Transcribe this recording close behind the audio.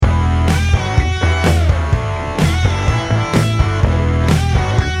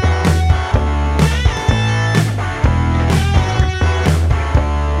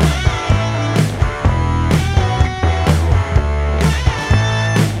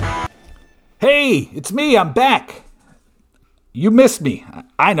It's me. I'm back. You missed me.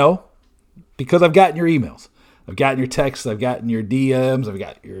 I know, because I've gotten your emails. I've gotten your texts. I've gotten your DMs. I've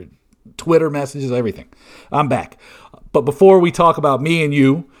got your Twitter messages, everything. I'm back. But before we talk about me and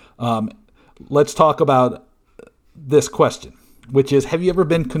you, let's talk about this question, which is, have you ever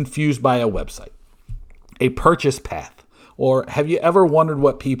been confused by a website, a purchase path, or have you ever wondered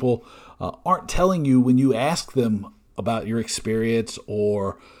what people aren't telling you when you ask them about your experience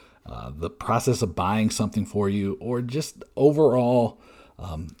or the process of buying something for you, or just overall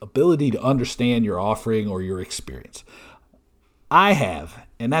ability to understand your offering or your experience? I have,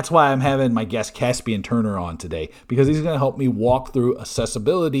 and that's why I'm having my guest Caspian Turner on today, because he's going to help me walk through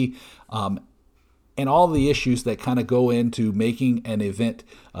accessibility and all the issues that kind of go into making an event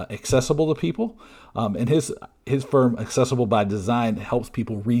accessible to people. And his firm, Accessible by Design, helps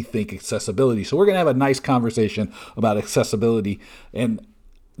people rethink accessibility. So we're going to have a nice conversation about accessibility. And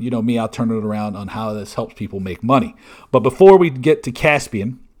you know me, I'll turn it around on how this helps people make money. But before we get to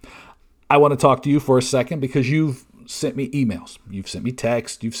Caspian, I want to talk to you for a second, because you've sent me emails, you've sent me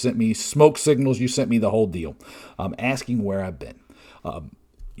texts, you've sent me smoke signals, you sent me the whole deal, asking where I've been.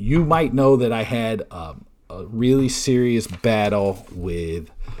 You might know that I had a really serious battle with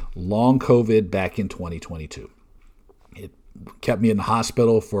long COVID back in 2022. It kept me in the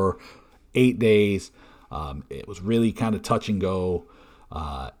hospital for 8 days. It was really kind of touch and go.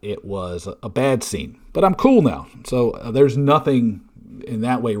 It was a bad scene, but I'm cool now. So there's nothing in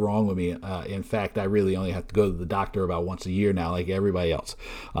that way wrong with me. In fact, I really only have to go to the doctor about once a year now, like everybody else.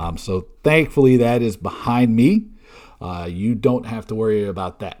 So thankfully that is behind me. You don't have to worry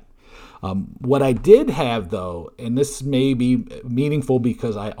about that. What I did have, though, and this may be meaningful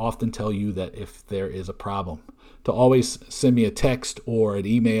because I often tell you that if there is a problem, to always send me a text or an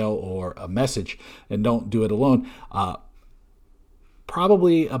email or a message, and don't do it alone.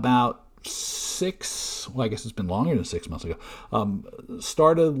 Probably about I guess it's been longer than 6 months ago,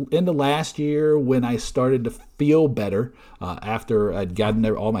 started into last year when I started to feel better after I'd gotten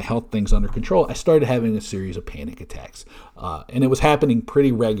all my health things under control. I started having a series of panic attacks, and it was happening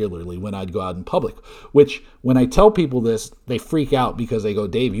pretty regularly when I'd go out in public, which when I tell people this, they freak out because they go,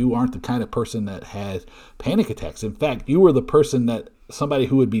 Dave, you aren't the kind of person that has panic attacks. In fact, you were the person that somebody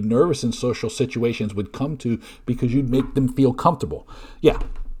who would be nervous in social situations would come to because you'd make them feel comfortable. Yeah.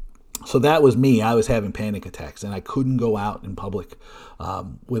 So that was me. I was having panic attacks, and I couldn't go out in public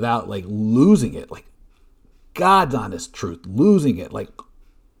without like losing it, like God's honest truth, losing it, like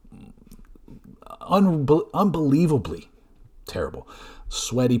unbelievably terrible.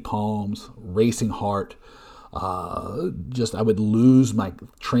 Sweaty palms, racing heart. I would lose my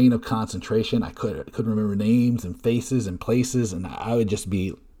train of concentration. I couldn't remember names and faces and places, and I would just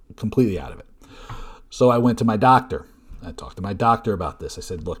be completely out of it. So I went to my doctor. I talked to my doctor about this. I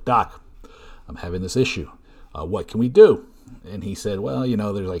said, look, doc, I'm having this issue. What can we do? And he said, well,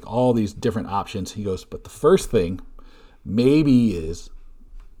 there's like all these different options. He goes, but the first thing maybe is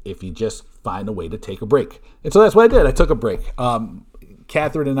if you just find a way to take a break. And so that's what I did. I took a break.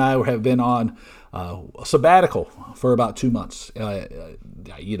 Catherine and I have been on a sabbatical for about 2 months.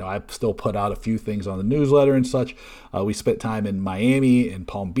 I still put out a few things on the newsletter and such. We spent time in Miami, in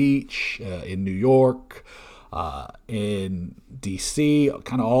Palm Beach, in New York, in D.C.,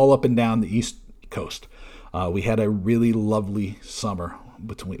 kind of all up and down the East Coast. We had a really lovely summer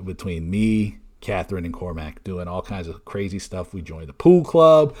between me, Catherine, and Cormac, doing all kinds of crazy stuff. We joined the pool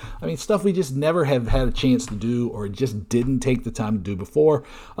club. I mean, stuff we just never have had a chance to do or just didn't take the time to do before.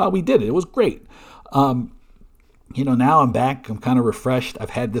 We did it. It was great. Now I'm back. I'm kind of refreshed. I've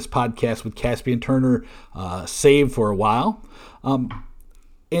had this podcast with Caspian Turner saved for a while.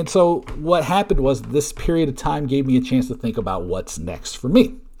 And so what happened was this period of time gave me a chance to think about what's next for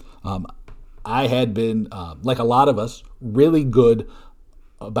me. I had been, like a lot of us, really good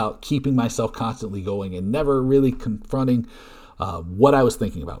about keeping myself constantly going and never really confronting what I was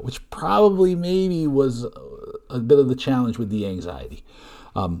thinking about, which probably maybe was a bit of the challenge with the anxiety.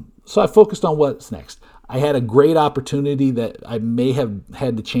 So I focused on what's next. I had a great opportunity that I may have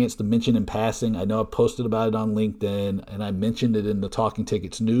had the chance to mention in passing. I know I posted about it on LinkedIn, and I mentioned it in the Talking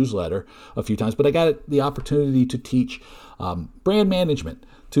Tickets newsletter a few times, but I got the opportunity to teach brand management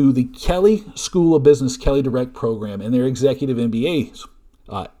to the Kelley School of Business, Kelley Direct program, and their executive MBAs.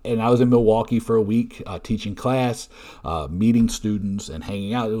 And I was in Milwaukee for a week teaching class, meeting students, and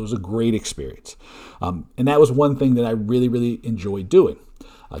hanging out. It was a great experience. And that was one thing that I really, really enjoyed doing.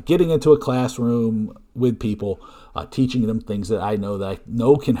 Getting into a classroom with people, teaching them things that I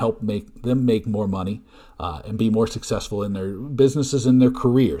know can help make them make more money and be more successful in their businesses and their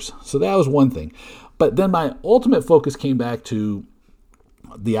careers. So that was one thing. But then my ultimate focus came back to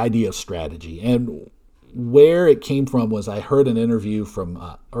the idea of strategy. And where it came from was I heard an interview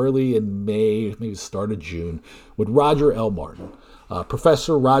from early in May, maybe the start of June, with Roger L. Martin.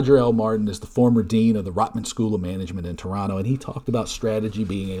 Professor Roger L. Martin is the former dean of the Rotman School of Management in Toronto, and he talked about strategy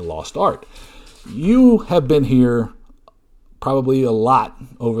being a lost art. You have been here probably a lot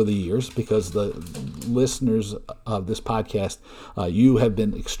over the years because the listeners of this podcast, you have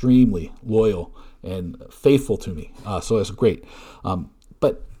been extremely loyal and faithful to me. So that's great.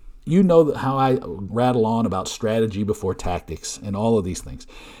 But you know how I rattle on about strategy before tactics and all of these things.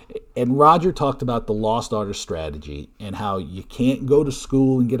 And Roger talked about the lost art of strategy and how you can't go to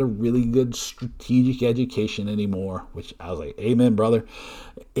school and get a really good strategic education anymore, which I was like, amen, brother.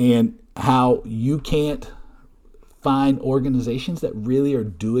 And how you can't find organizations that really are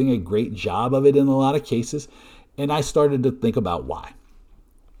doing a great job of it in a lot of cases. And I started to think about why.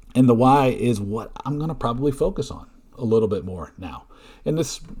 And the why is what I'm going to probably focus on a little bit more now. And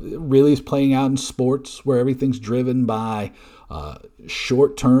this really is playing out in sports where everything's driven by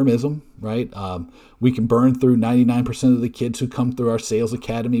short-termism, right? We can burn through 99% of the kids who come through our sales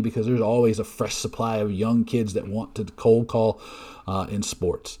academy because there's always a fresh supply of young kids that want to cold call in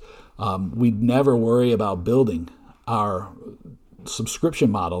sports. We'd never worry about building our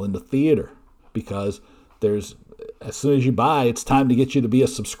subscription model in the theater because there's, as soon as you buy, it's time to get you to be a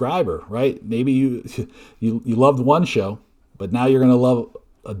subscriber, right? Maybe you loved one show, but now you're going to love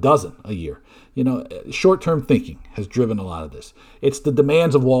a dozen a year. You know, short-term thinking has driven a lot of this. It's the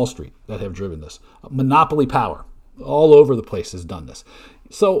demands of Wall Street that have driven this. Monopoly power all over the place has done this.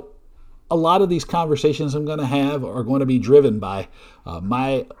 So a lot of these conversations I'm going to have are going to be driven by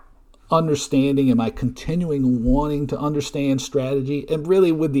my understanding and my continuing wanting to understand strategy, and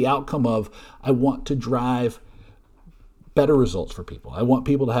really with the outcome of I want to drive better results for people. I want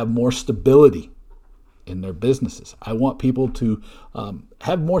people to have more stability in their businesses. I want people to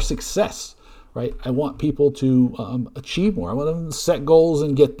have more success, right? I want people to achieve more. I want them to set goals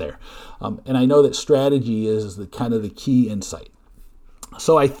and get there. And I know that strategy is the kind of the key insight.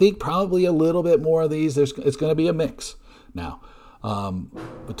 So I think probably a little bit more of these. It's going to be a mix now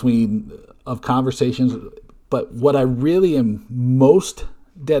between of conversations. But what I really am most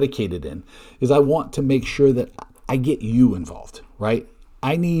dedicated in is I want to make sure that I get you involved, right?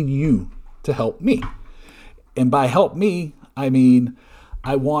 I need you to help me. And by help me, I mean,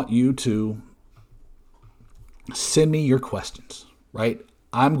 I want you to send me your questions, right?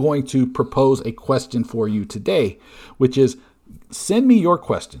 I'm going to propose a question for you today, which is send me your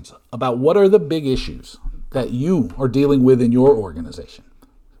questions about what are the big issues that you are dealing with in your organization,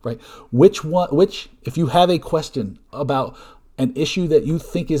 right? Which, if you have a question about an issue that you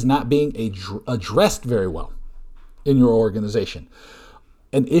think is not being addressed very well in your organization,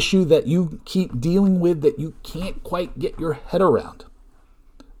 an issue that you keep dealing with that you can't quite get your head around,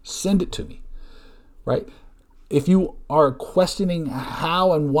 send it to me, right? If you are questioning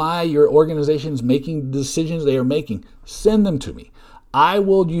how and why your organization is making the decisions they are making, send them to me. I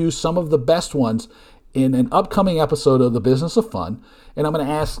will use some of the best ones in an upcoming episode of The Business of Fun, and I'm going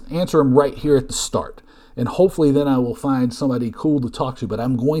to answer them right here at the start. And hopefully then I will find somebody cool to talk to, but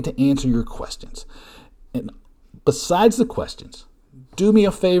I'm going to answer your questions. And besides the questions, do me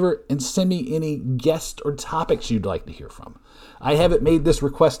a favor and send me any guests or topics you'd like to hear from. I haven't made this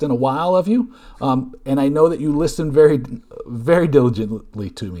request in a while of you, and I know that you listen very, very diligently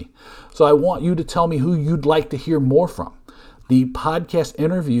to me. So I want you to tell me who you'd like to hear more from. The podcast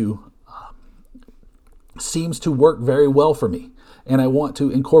interview seems to work very well for me, and I want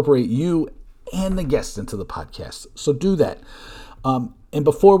to incorporate you and the guests into the podcast. So do that. And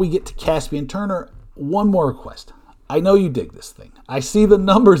before we get to Caspian Turner, one more request. I know you dig this thing. I see the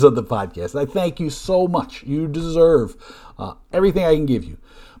numbers of the podcast. I thank you so much. You deserve everything I can give you.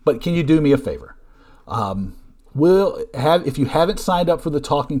 But can you do me a favor? If you haven't signed up for the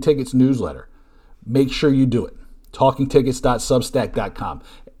Talking Tickets newsletter, make sure you do it. TalkingTickets.substack.com.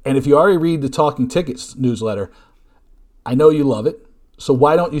 And if you already read the Talking Tickets newsletter, I know you love it. So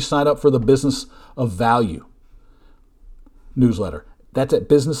why don't you sign up for the Business of Value newsletter? That's at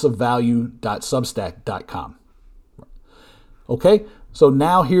businessofvalue.substack.com. Okay, so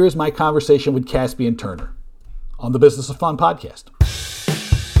now here is my conversation with Caspian Turner on the Business of Fun podcast.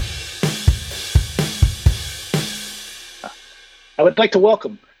 I would like to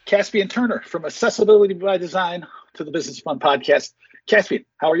welcome Caspian Turner from Accessibility by Design to the Business of Fun podcast. Caspian,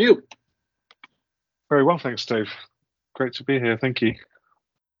 how are you? Very well, thanks, Dave. Great to be here. Thank you.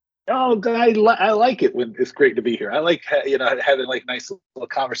 Oh, I like it when it's great to be here. I like having like nice little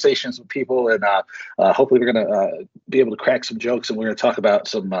conversations with people, and hopefully we're going to be able to crack some jokes, and we're going to talk about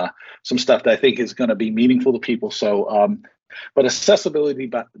some stuff that I think is going to be meaningful to people. So But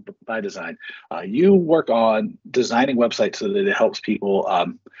accessibility by design, you work on designing websites so that it helps people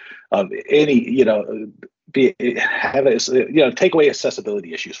of any, take away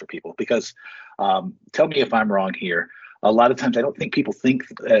accessibility issues for people. Because tell me if I'm wrong here. A lot of times, I don't think people think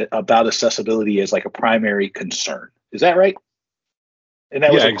about accessibility as like a primary concern. Is that right? And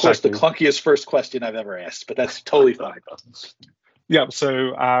that was, of course, the clunkiest first question I've ever asked, but that's totally fine. Yeah.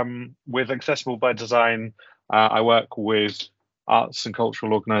 So with Accessible by Design, I work with arts and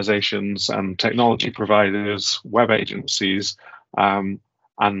cultural organizations and technology providers, web agencies, and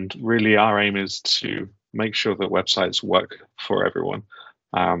really our aim is to make sure that websites work for everyone.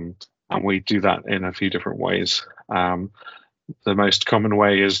 And we do that in a few different ways. The most common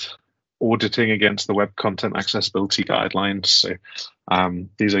way is auditing against the Web Content Accessibility Guidelines. So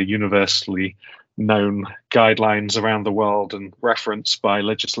these are universally known guidelines around the world and referenced by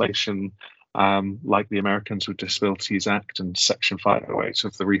legislation like the Americans with Disabilities Act and Section 508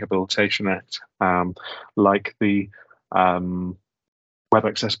 of the Rehabilitation Act, like the Web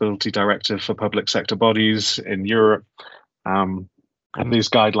Accessibility Directive for public sector bodies in Europe. And these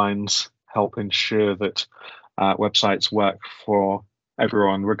guidelines help ensure that websites work for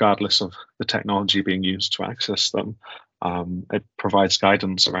everyone, regardless of the technology being used to access them. It provides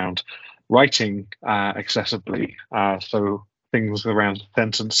guidance around writing accessibly, so things around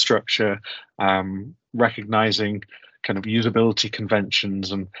sentence structure, recognizing kind of usability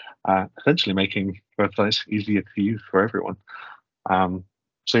conventions, and essentially making websites easier to use for everyone.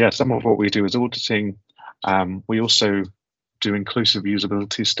 So yeah, some of what we do is auditing. We also do inclusive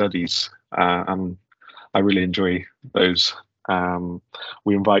usability studies, and I really enjoy those.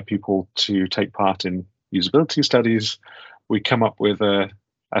 We invite people to take part in usability studies. We come up with a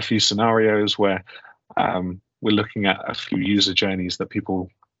few scenarios where we're looking at a few user journeys that people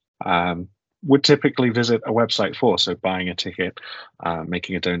would typically visit a website for. So buying a ticket,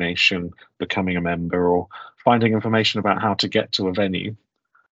 making a donation, becoming a member, or finding information about how to get to a venue.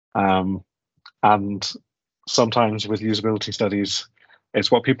 And sometimes with usability studies, it's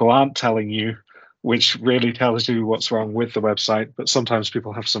what people aren't telling you, which really tells you what's wrong with the website. But sometimes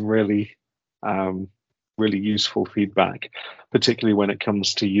people have some really useful feedback, particularly when it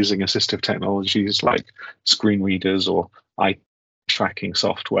comes to using assistive technologies like screen readers or eye tracking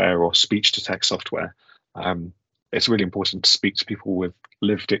software or speech to text software. It's really important to speak to people with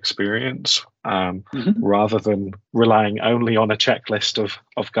lived experience rather than relying only on a checklist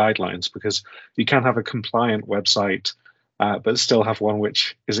of guidelines, because you can have a compliant website but still have one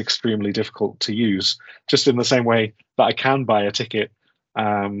which is extremely difficult to use, just in the same way that I can buy a ticket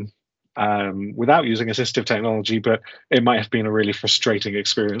without using assistive technology, but it might have been a really frustrating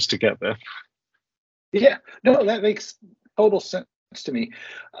experience to get there. Yeah, no, that makes total sense to me.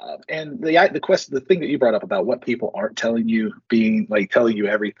 And the thing that you brought up about what people aren't telling you, being like telling you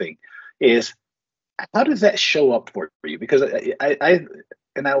everything, is how does that show up for you? Because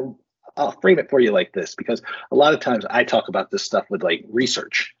I'll frame it for you like this, because a lot of times I talk about this stuff with like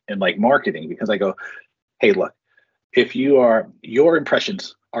research and like marketing, because I go, hey, look, if your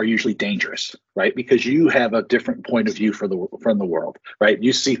impressions are usually dangerous, right? Because you have a different point of view from the world, right?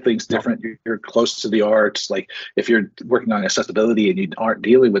 You see things different. You're close to the arts. Like if you're working on accessibility and you aren't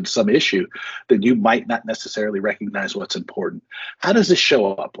dealing with some issue, then you might not necessarily recognize what's important. How does this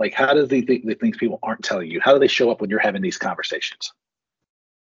show up? Like, how do the things people aren't telling you, how do they show up when you're having these conversations?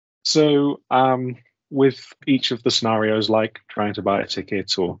 So with each of the scenarios, like trying to buy a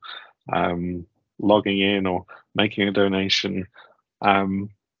ticket or logging in or making a donation,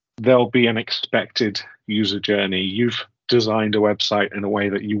 there'll be an expected user journey. You've designed a website in a way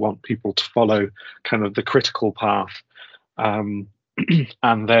that you want people to follow kind of the critical path. And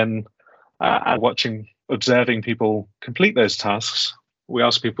then observing people complete those tasks, we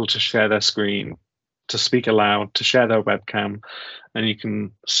ask people to share their screen, to speak aloud, to share their webcam, and you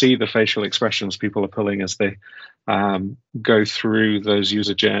can see the facial expressions people are pulling as they go through those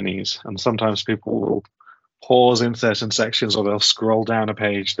user journeys. And sometimes people will pause in certain sections, or they'll scroll down a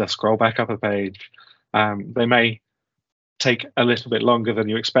page, they'll scroll back up a page. They may take a little bit longer than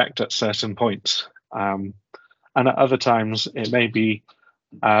you expect at certain points. And at other times, it may be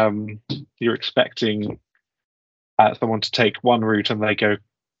you're expecting someone to take one route and they go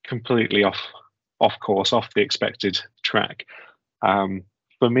completely off course, off the expected track.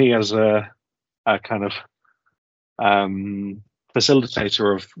 For me, as a kind of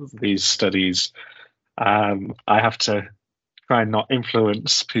facilitator of these studies, I have to try and not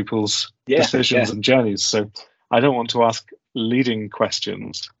influence people's decisions and journeys. So I don't want to ask leading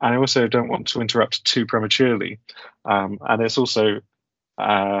questions, and I also don't want to interrupt too prematurely. And it's also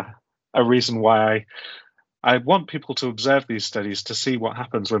a reason why I want people to observe these studies to see what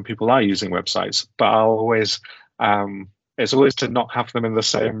happens when people are using websites, but I'll always it's always to not have them in the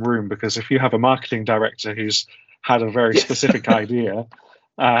same room, because if you have a marketing director who's had a very specific idea,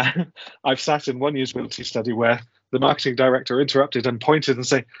 I've sat in one usability study where the marketing director interrupted and pointed and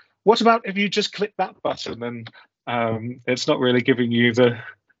said, "What about if you just click that button?" And it's not really giving you the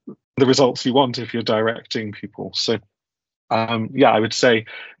results you want if you're directing people. So I would say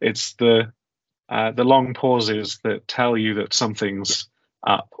it's the long pauses that tell you that something's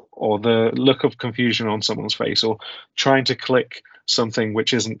up, or the look of confusion on someone's face, or trying to click something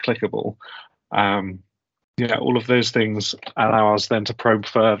which isn't clickable. All of those things allow us then to probe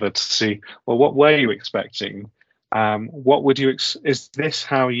further to see, well, what were you expecting? What would you is this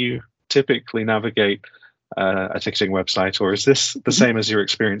how you typically navigate a ticketing website, or is this the same as your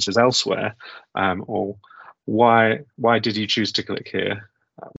experiences elsewhere? Or why did you choose to click here?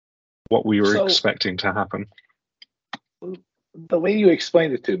 What we were expecting to happen? The way you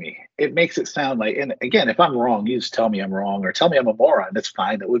explained it to me, it makes it sound like, and again, if I'm wrong, you just tell me I'm wrong, or tell me I'm a moron. That's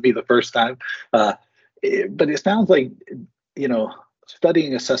fine. That would be the first time. But it sounds like,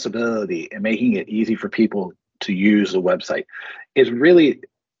 studying accessibility and making it easy for people to use the website is really,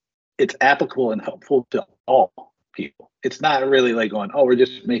 it's applicable and helpful to all people. It's not really like going, oh, we're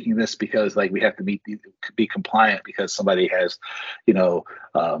just making this because like we have to be compliant because somebody has,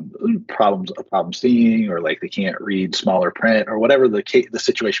 problem seeing, or like they can't read smaller print, or whatever the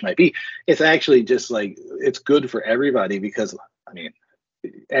situation might be. It's actually just like, it's good for everybody, because I mean,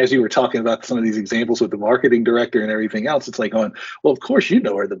 as you were talking about some of these examples with the marketing director and everything else, it's like going, well, of course you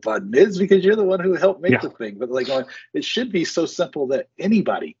know where the button is because you're the one who helped make the thing. But like going, it should be so simple that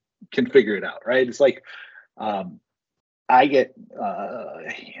anybody can figure it out, right? It's like, I get,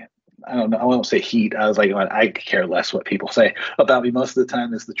 I don't know, I won't say heat. I was like, I care less what people say about me. Most of the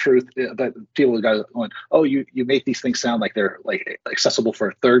time is the truth. But people are going, oh, you make these things sound like they're like accessible for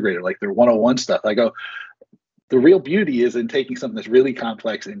a third grader, like they're 101 stuff. I go, the real beauty is in taking something that's really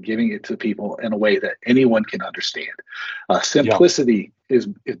complex and giving it to people in a way that anyone can understand. Simplicity is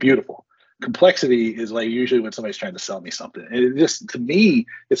beautiful. Complexity is like usually when somebody's trying to sell me something. And it just, to me,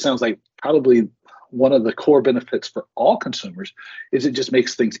 it sounds like probably one of the core benefits for all consumers is it just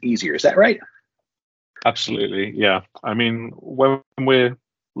makes things easier. Is that right? Absolutely, yeah. I mean, when we're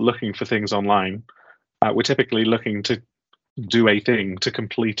looking for things online, we're typically looking to do a thing, to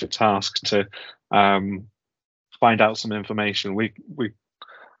complete a task, to find out some information. We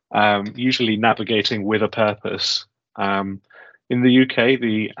usually navigating with a purpose. In the UK,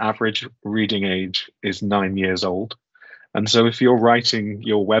 the average reading age is 9 years old. And so if you're writing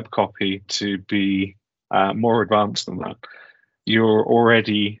your web copy to be more advanced than that, you're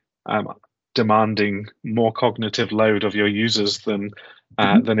already demanding more cognitive load of your users than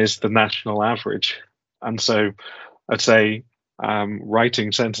is the national average. And so I'd say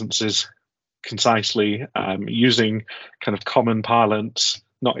writing sentences concisely, using kind of common parlance,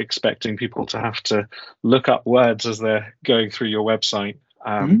 not expecting people to have to look up words as they're going through your website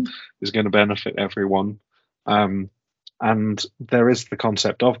is going to benefit everyone. And there is the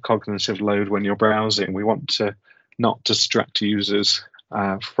concept of cognitive load when you're browsing. We want to not distract users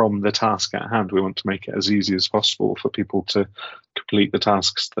from the task at hand. We want to make it as easy as possible for people to complete the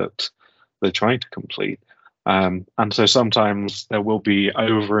tasks that they're trying to complete. And so sometimes there will be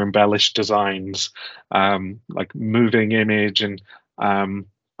over-embellished designs, like moving image. And I'm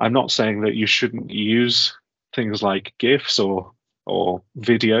not saying that you shouldn't use things like GIFs or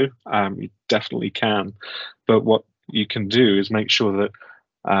video. You definitely can. But what you can do is make sure that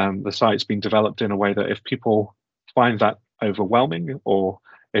the site's been developed in a way that if people find that overwhelming, or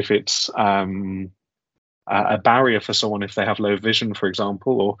if it's a barrier for someone if they have low vision, for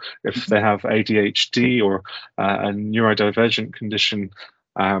example, or if they have ADHD or a neurodivergent condition,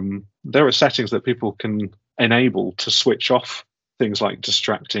 there are settings that people can enable to switch off things like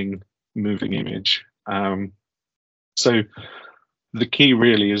distracting moving image. So the key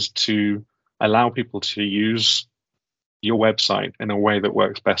really is to allow people to use your website in a way that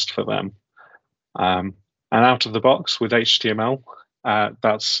works best for them. And out of the box with HTML,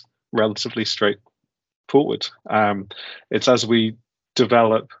 that's relatively straightforward. It's as we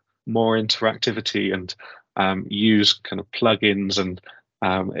develop more interactivity and use kind of plugins and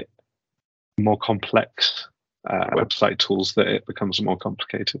more complex website tools that it becomes more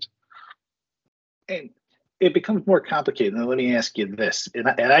complicated. And it becomes more complicated. Now, let me ask you this, and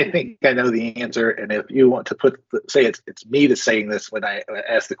I think I know the answer. And if you want to say it's me that's saying this when I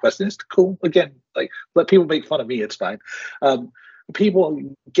ask the question, it's cool. Again, like let people make fun of me, it's fine. People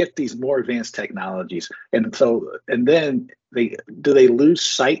get these more advanced technologies, and then they lose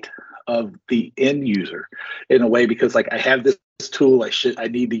sight of the end user in a way, because like I have this tool, I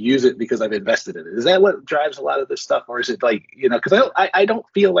need to use it because I've invested in it. Is that what drives a lot of this stuff, or is it like, because I don't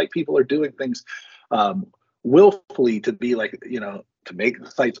feel like people are doing things willfully to be like, to make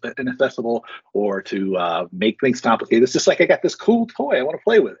sites inaccessible or to make things complicated. It's just like, I got this cool toy, I want to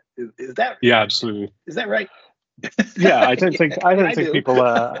play with it. Is that? Yeah, absolutely. Is that right? Yeah, I don't think people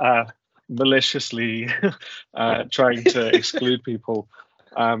are maliciously trying to exclude people.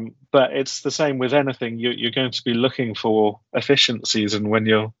 But it's the same with anything. You're going to be looking for efficiencies, and when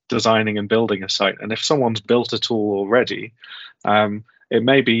you're designing and building a site, and if someone's built a tool already, it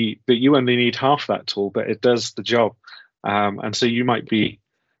may be that you only need half that tool, but it does the job. And so you might be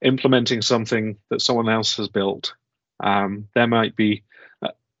implementing something that someone else has built. There might be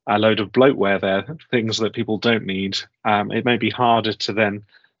a load of bloatware there, things that people don't need. It may be harder to then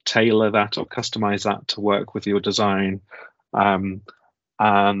tailor that or customize that to work with your design.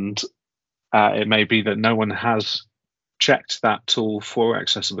 And it may be that no one has checked that tool for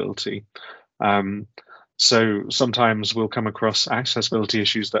accessibility. So sometimes we'll come across accessibility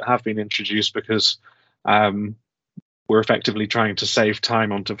issues that have been introduced because we're effectively trying to save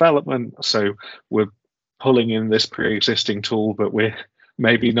time on development. So we're pulling in this pre-existing tool, but we're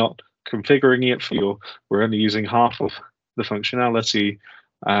maybe not configuring it we're only using half of the functionality.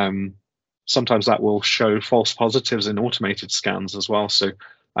 Sometimes that will show false positives in automated scans as well. So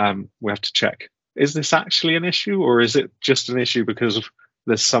we have to check, is this actually an issue, or is it just an issue because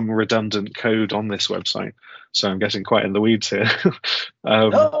there's some redundant code on this website? So I'm getting quite in the weeds here.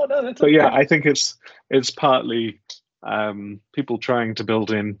 No, that's but okay. yeah, I think it's partly people trying to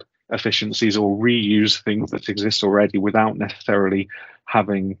build in efficiencies or reuse things that exist already without necessarily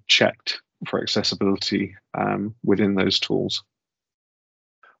having checked for accessibility within those tools.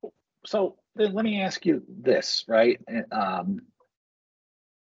 So then let me ask you this, right?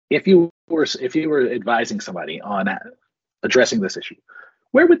 If you were advising somebody on addressing this issue,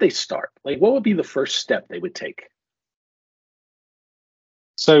 where would they start? Like, what would be the first step they would take?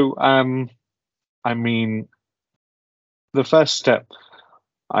 So, I mean, the first step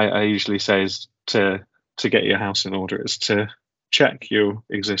I usually say is to get your house in order, is to check your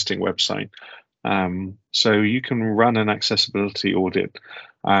existing website. So you can run an accessibility audit.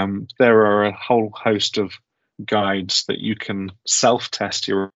 There are a whole host of guides that you can self-test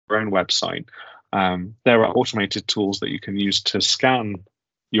your own website. There are automated tools that you can use to scan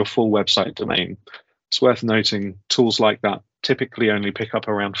your full website domain. It's worth noting tools like that typically only pick up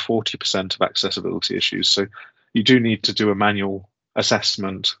around 40% of accessibility issues. So you do need to do a manual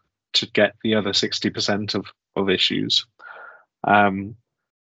assessment to get the other 60% of issues.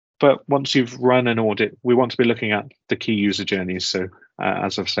 But once you've run an audit, we want to be looking at the key user journeys. So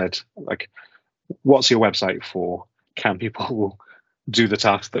as I've said, like, what's your website for? Can people do the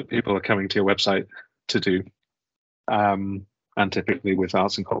task that people are coming to your website to do? And typically with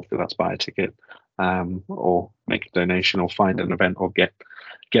arts and culture, that's buy a ticket, or make a donation, or find an event, or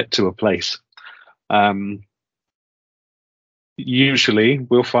get to a place. Usually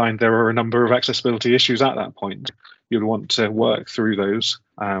we'll find there are a number of accessibility issues at that point. You'd want to work through those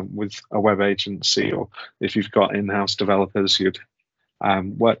with a web agency, or if you've got in-house developers, you'd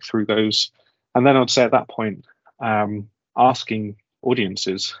work through those. And then I'd say at that point, asking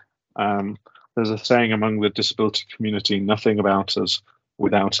audiences. There's a saying among the disability community, nothing about us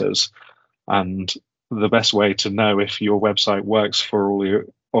without us. And the best way to know if your website works for all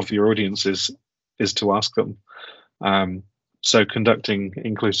of your audiences is to ask them. So conducting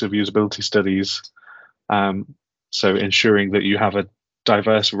inclusive usability studies, so ensuring that you have a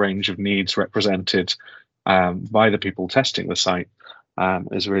diverse range of needs represented by the people testing the site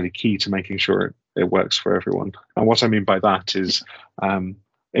is really key to making sure it works for everyone. And what I mean by that is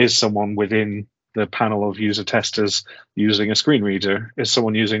someone within the panel of user testers using a screen reader? Is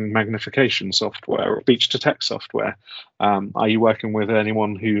someone using magnification software or speech-to-text software? Are you working with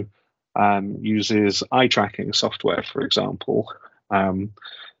anyone who uses eye tracking software, for example?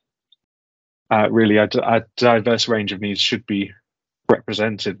 Really, a diverse range of needs should be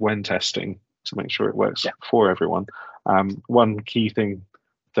represented when testing to make sure it works for everyone. One key thing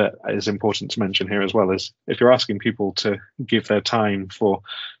that is important to mention here as well is if you're asking people to give their time for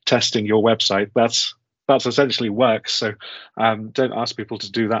testing your website, that's essentially work. So don't ask people to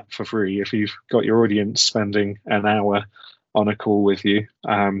do that for free. If you've got your audience spending an hour on a call with you,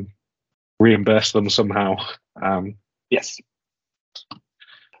 reimburse them somehow. Yes,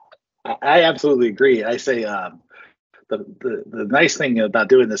 I absolutely agree. I say the nice thing about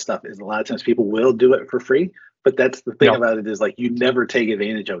doing this stuff is a lot of times people will do it for free, but that's the thing about it is like you never take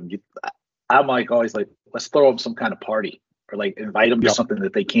advantage of them. I'm like always like, let's throw them some kind of party, or like invite them to something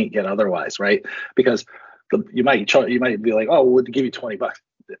that they can't get otherwise, right? Because you might be like, oh, we'll give you $20.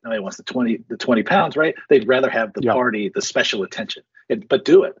 Nobody wants the 20 pounds, right? They'd rather have the party, the special attention. But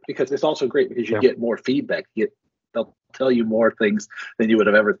do it, because it's also great because you get more feedback. They'll tell you more things than you would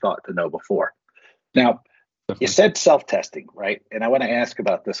have ever thought to know before. Now, you said self-testing, right? And I want to ask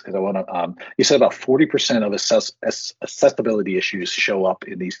about this because I want to. You said about 40% of accessibility issues show up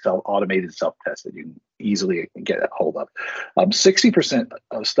in these automated self-tests that you can easily get a hold of. 60%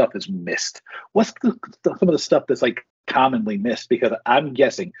 of stuff is missed. What's some of the stuff that's like commonly missed? Because I'm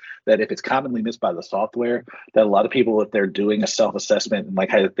guessing that if it's commonly missed by the software, that a lot of people, if they're doing a self-assessment and like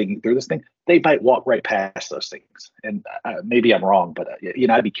kind of thinking through this thing, they might walk right past those things. And maybe I'm wrong, but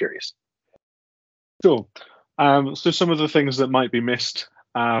I'd be curious. Sure. So some of the things that might be missed,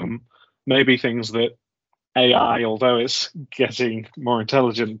 maybe things that AI, although it's getting more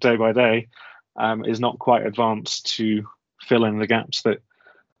intelligent day by day, is not quite advanced to fill in the gaps that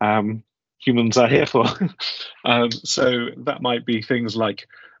humans are here for. So that might be things like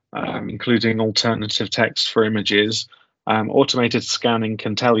including alternative text for images. Automated scanning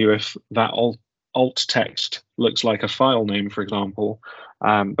can tell you if that alt text looks like a file name, for example,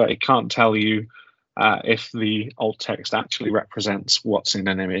 but it can't tell you if the alt text actually represents what's in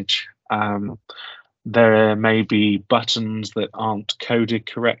an image. There may be buttons that aren't coded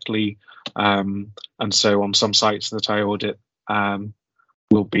correctly, and so on some sites that I audit,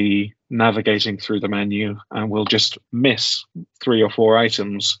 we'll be navigating through the menu and we'll just miss 3 or 4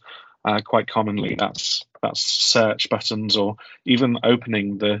 items. Quite commonly, that's search buttons, or even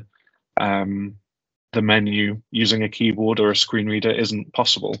opening the menu using a keyboard or a screen reader isn't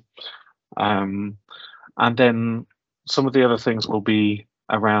possible. And then some of the other things will be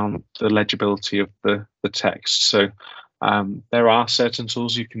around the legibility of the text. So there are certain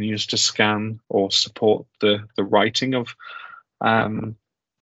tools you can use to scan or support the writing of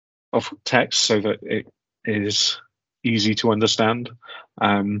text so that it is easy to understand.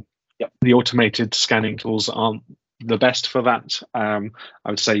 The automated scanning tools aren't the best for that. I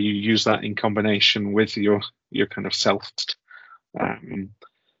would say you use that in combination with your kind of self.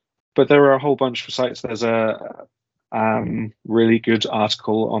 But there are a whole bunch of sites. There's a really good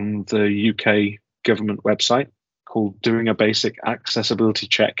article on the UK government website called "Doing a Basic Accessibility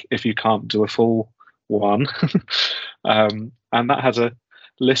Check If You Can't Do a Full One," and that has a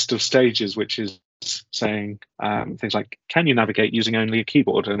list of stages, which is saying things like, "Can you navigate using only a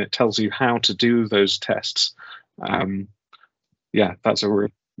keyboard?" And it tells you how to do those tests. That's a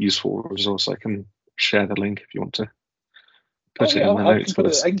really useful resource. I can share the link if you want to. I can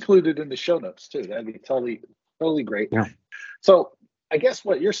include it in the show notes too. That'd be totally great. Yeah. So I guess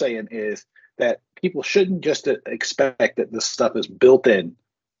what you're saying is that people shouldn't just expect that this stuff is built in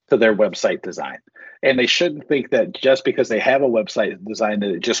to their website design, and they shouldn't think that just because they have a website design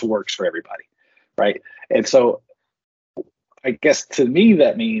that it just works for everybody, right? And so I guess to me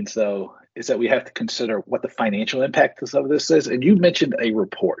that means though is that we have to consider what the financial impact of some of this is. And you mentioned a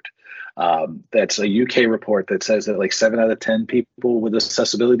report. That's a UK report that says that like 7 out of 10 people with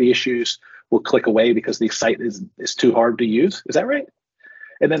accessibility issues will click away because the site is too hard to use. Is that right?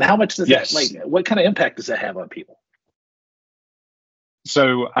 And then how much does that, like, what kind of impact does that have on people?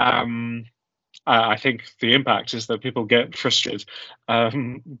 So I think the impact is that people get frustrated.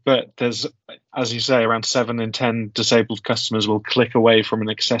 But there's, as you say, around 7 in 10 disabled customers will click away from an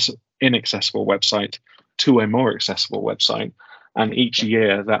inaccessible website to a more accessible website. And each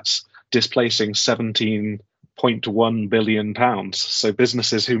year that's displacing £17.1 billion. So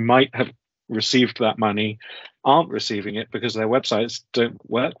businesses who might have received that money aren't receiving it because their websites don't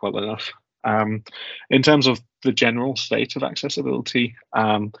work well enough. In terms of the general state of accessibility,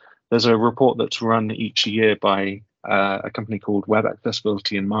 there's a report that's run each year by a company called Web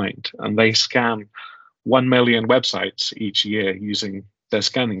Accessibility in Mind, and they scan 1 million websites each year using their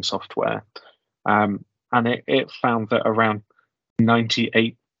scanning software. And it found that around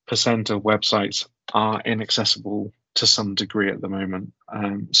 98% of websites are inaccessible to some degree at the moment.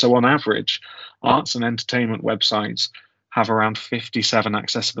 So on average, arts and entertainment websites have around 57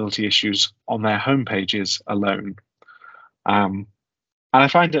 accessibility issues on their homepages alone. And I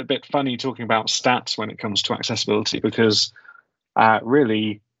find it a bit funny talking about stats when it comes to accessibility because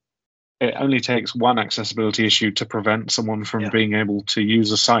really it only takes one accessibility issue to prevent someone from being able to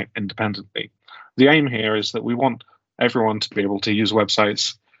use a site independently. The aim here is that we want everyone to be able to use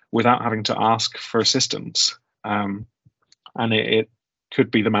websites without having to ask for assistance. And it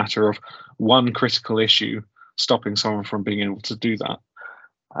could be the matter of one critical issue stopping someone from being able to do that.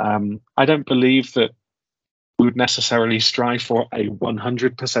 I don't believe that we would necessarily strive for a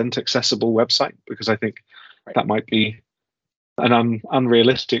 100% accessible website because I think that might be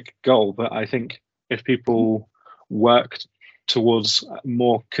unrealistic goal, but I think if people work towards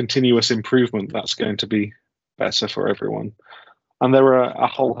more continuous improvement, that's going to be better for everyone. And there are a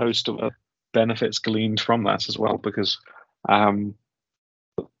whole host of benefits gleaned from that as well, because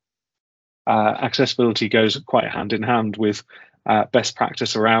accessibility goes quite hand in hand with best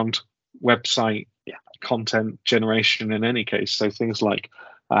practice around website content generation in any case. So things like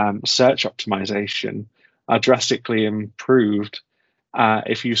search optimization are drastically improved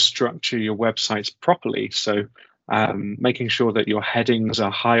if you structure your websites properly. So making sure that your headings are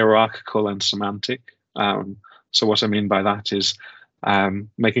hierarchical and semantic. So what I mean by that is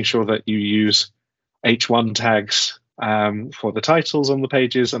making sure that you use H1 tags for the titles on the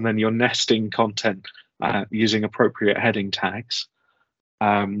pages, and then you're nesting content using appropriate heading tags.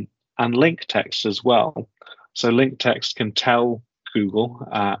 And link text as well. So link text can tell Google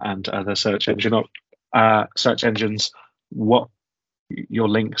and other search engines what your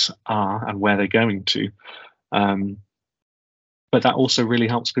links are and where they're going to. But that also really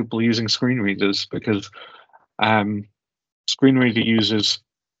helps people using screen readers, because screen reader users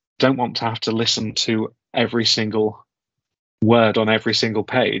don't want to have to listen to every single word on every single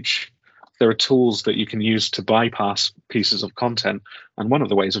page. There are tools that you can use to bypass pieces of content. And one of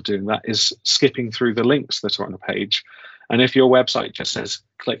the ways of doing that is skipping through the links that are on a page. And if your website just says,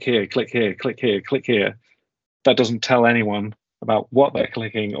 click here, click here, click here, click here, that doesn't tell anyone about what they're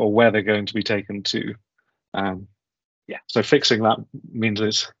clicking or where they're going to be taken to. So fixing that means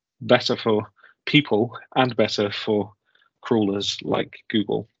it's better for people and better for crawlers like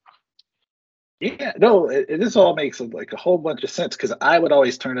Google. Yeah, no, this all makes like a whole bunch of sense, because I would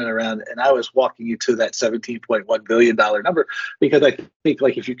always turn it around and I was walking you to that $17.1 billion number, because I think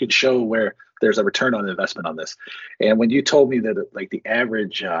like if you could show where there's a return on investment on this. And when you told me that like the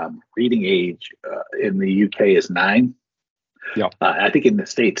average reading age in the UK is 9, I think in the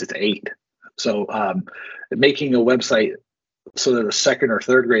States it's 8. So making a website so that a second or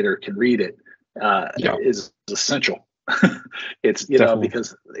third grader can read it is essential. It's Definitely.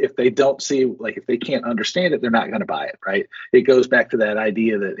 Because if they don't see, like if they can't understand it, they're not going to buy it, right? It goes back to that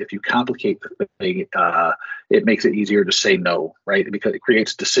idea that if you complicate the thing, it makes it easier to say no, right? Because it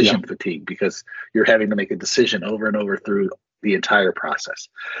creates decision fatigue, because you're having to make a decision over and over through the entire process.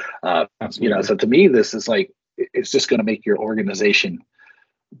 So to me, this is like, it's just going to make your organization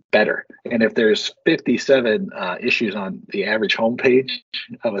better. And if there's 57 issues on the average homepage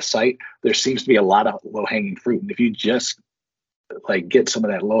of a site, there seems to be a lot of low-hanging fruit. And if you just like get some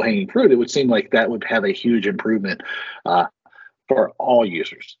of that low-hanging fruit, it would seem like that would have a huge improvement for all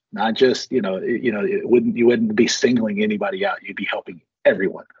users, not just you wouldn't be singling anybody out. You'd be helping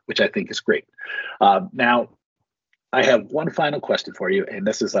everyone, which I think is great. Now, I have one final question for you, and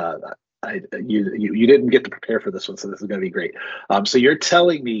this is you didn't get to prepare for this one, so this is going to be great. So you're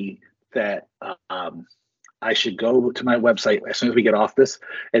telling me that I should go to my website as soon as we get off this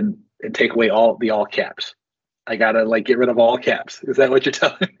and take away all caps. I gotta like get rid of all caps. Is that what you're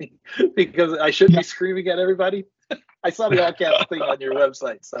telling me? Because I shouldn't be screaming at everybody. I saw the all caps thing on your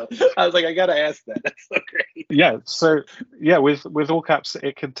website, so I was like, I gotta ask that. That's so great. Yeah. So with all caps,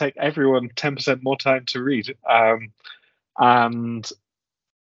 it can take everyone 10% more time to read. And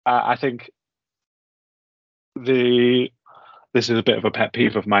I think this is a bit of a pet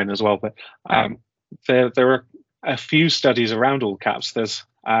peeve of mine as well, but there are a few studies around all caps. There's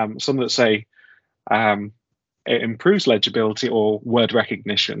some that say it improves legibility or word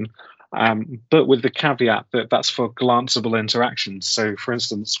recognition, but with the caveat that that's for glanceable interactions. So, for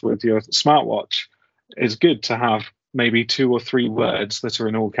instance, with your smartwatch, it's good to have maybe 2 or 3 words that are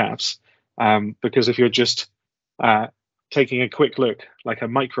in all caps, because if you're just taking a quick look, like a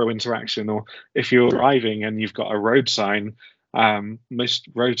micro interaction, or if you're driving and you've got a road sign, most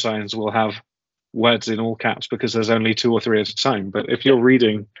road signs will have words in all caps because there's only 2 or 3 at a time. But if you're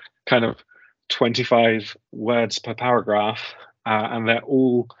reading kind of 25 words per paragraph and they're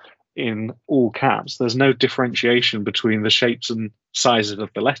all in all caps, there's no differentiation between the shapes and sizes of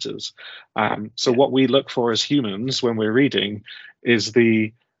the letters. So what we look for as humans when we're reading is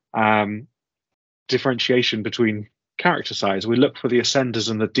the differentiation between character size. We look for the ascenders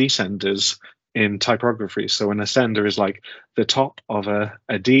and the descenders in typography. So an ascender is like the top of a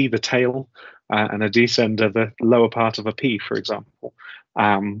D, the tail, and a descender, the lower part of a P, for example.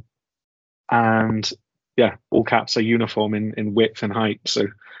 And yeah, all caps are uniform in width and height, so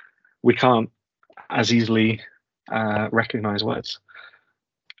we can't as easily recognize words.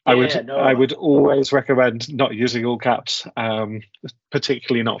 I would always recommend not using all caps,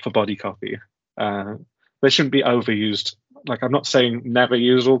 particularly not for body copy. They shouldn't be overused. Like, I'm not saying never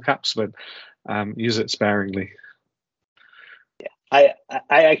use all caps, but use it sparingly. I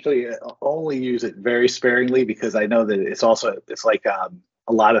actually only use it very sparingly because I know that it's like a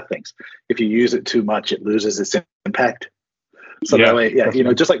lot of things. If you use it too much, it loses its impact. So that way,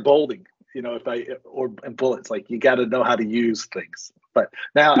 definitely. just like bolding, and bullets, like you got to know how to use things. But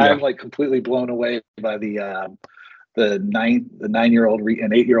now Yeah. I'm like completely blown away by the 9-year-old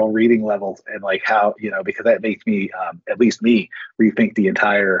and 8-year-old reading levels, and like how, because that makes me, at least me, rethink the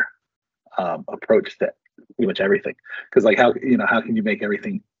entire approach to pretty much everything. Because like how can you make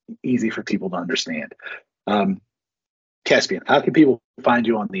everything easy for people to understand? Caspian, how can people find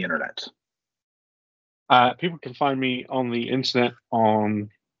you on the internet? People can find me on the internet on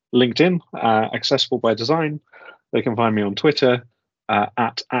LinkedIn, Accessible by Design. They can find me on Twitter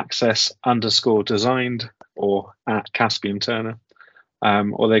at access_designed or at Caspian Turner.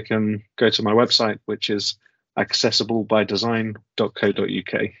 Or they can go to my website, which is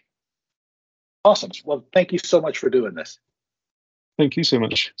accessiblebydesign.co.uk. Awesome. Well, thank you so much for doing this. Thank you so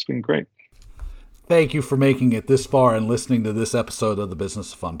much. It's been great. Thank you for making it this far and listening to this episode of the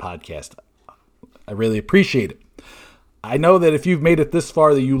Business of Fun podcast. I really appreciate it. I know that if you've made it this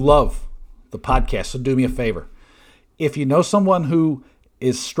far that you love the podcast, so do me a favor. If you know someone who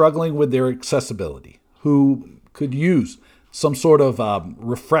is struggling with their accessibility, who could use some sort of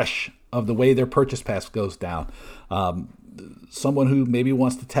refresh of the way their purchase path goes down, someone who maybe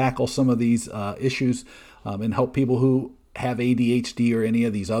wants to tackle some of these issues and help people who have ADHD or any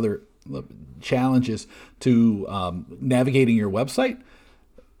of these other challenges to navigating your website,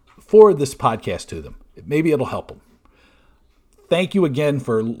 forward this podcast to them. Maybe it'll help them. Thank you again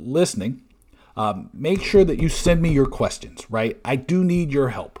for listening. Make sure that you send me your questions, right? I do need your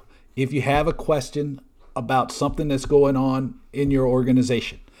help. If you have a question about something that's going on in your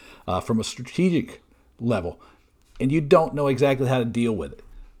organization from a strategic level, and you don't know exactly how to deal with it,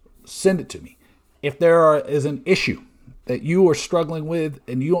 send it to me. If there is an issue that you are struggling with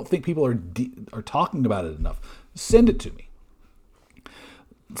and you don't think people are talking about it enough, send it to me.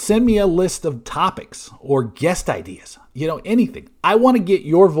 Send me a list of topics or guest ideas, anything. I want to get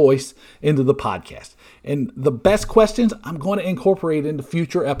your voice into the podcast. And the best questions I'm going to incorporate into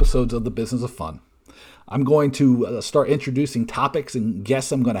future episodes of the Business of Fun. I'm going to start introducing topics and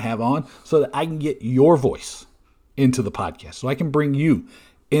guests I'm going to have on so that I can get your voice into the podcast, so I can bring you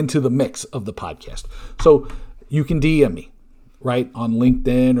into the mix of the podcast. So you can DM me, right, on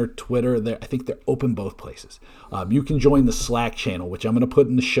LinkedIn or Twitter. I think they're open both places. You can join the Slack channel, which I'm going to put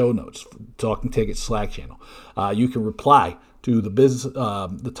in the show notes, Talking Tickets Slack channel. You can reply to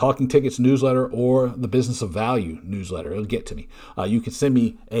the Talking Tickets newsletter or the Business of Value newsletter. It'll get to me. You can send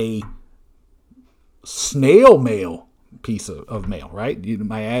me a snail mail piece of mail, right?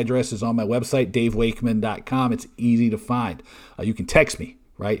 My address is on my website, davewakeman.com. It's easy to find. You can text me,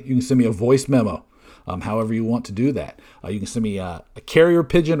 right? You can send me a voice memo. However you want to do that. You can send me a carrier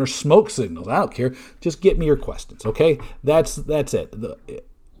pigeon or smoke signals. I don't care. Just get me your questions, okay? That's it.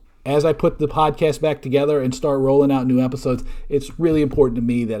 As I put the podcast back together and start rolling out new episodes, it's really important to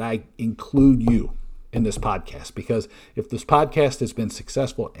me that I include you in this podcast, because if this podcast has been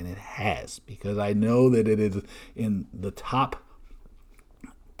successful, and it has, because I know that it is in the top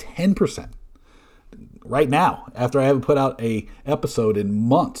 10% right now, after I haven't put out a episode in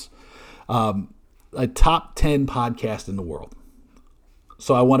months, a top 10 podcast in the world.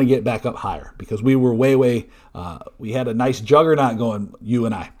 So I want to get back up higher, because we were way, we had a nice juggernaut going, you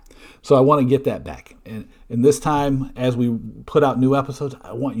and I. So I want to get that back. And this time, as we put out new episodes,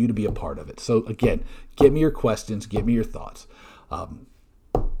 I want you to be a part of it. So again, get me your questions, give me your thoughts. I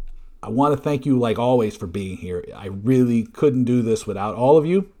want to thank you, like always, for being here. I really couldn't do this without all of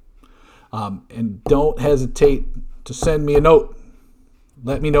you. And don't hesitate to send me a note.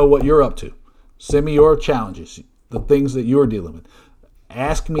 Let me know what you're up to. Send me your challenges, the things that you're dealing with.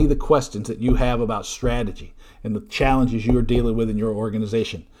 Ask me the questions that you have about strategy and the challenges you're dealing with in your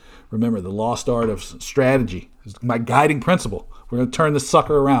organization. Remember, the lost art of strategy is my guiding principle. We're going to turn this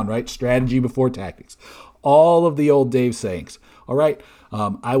sucker around, right? Strategy before tactics. All of the old Dave sayings. All right?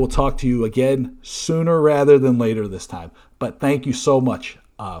 I will talk to you again sooner rather than later this time. But thank you so much.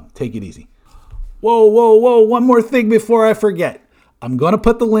 Take it easy. Whoa. One more thing before I forget. I'm going to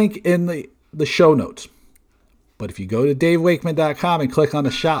put the link in the show notes. But if you go to davewakeman.com and click on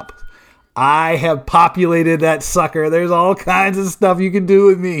the shop, I have populated that sucker. There's all kinds of stuff you can do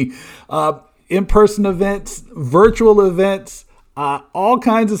with me. In-person events, virtual events, all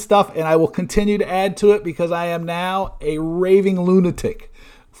kinds of stuff. And I will continue to add to it, because I am now a raving lunatic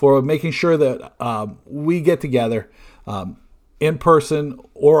for making sure that we get together in person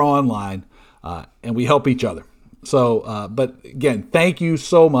or online, and we help each other. So, but again, thank you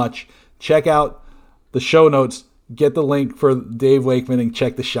so much. Check out the show notes. get the link for Dave Wakeman and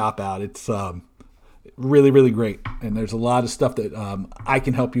check the shop out. It's really, really great. And there's a lot of stuff that I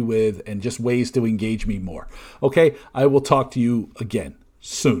can help you with and just ways to engage me more. Okay, I will talk to you again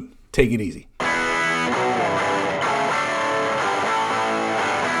soon. Take it easy.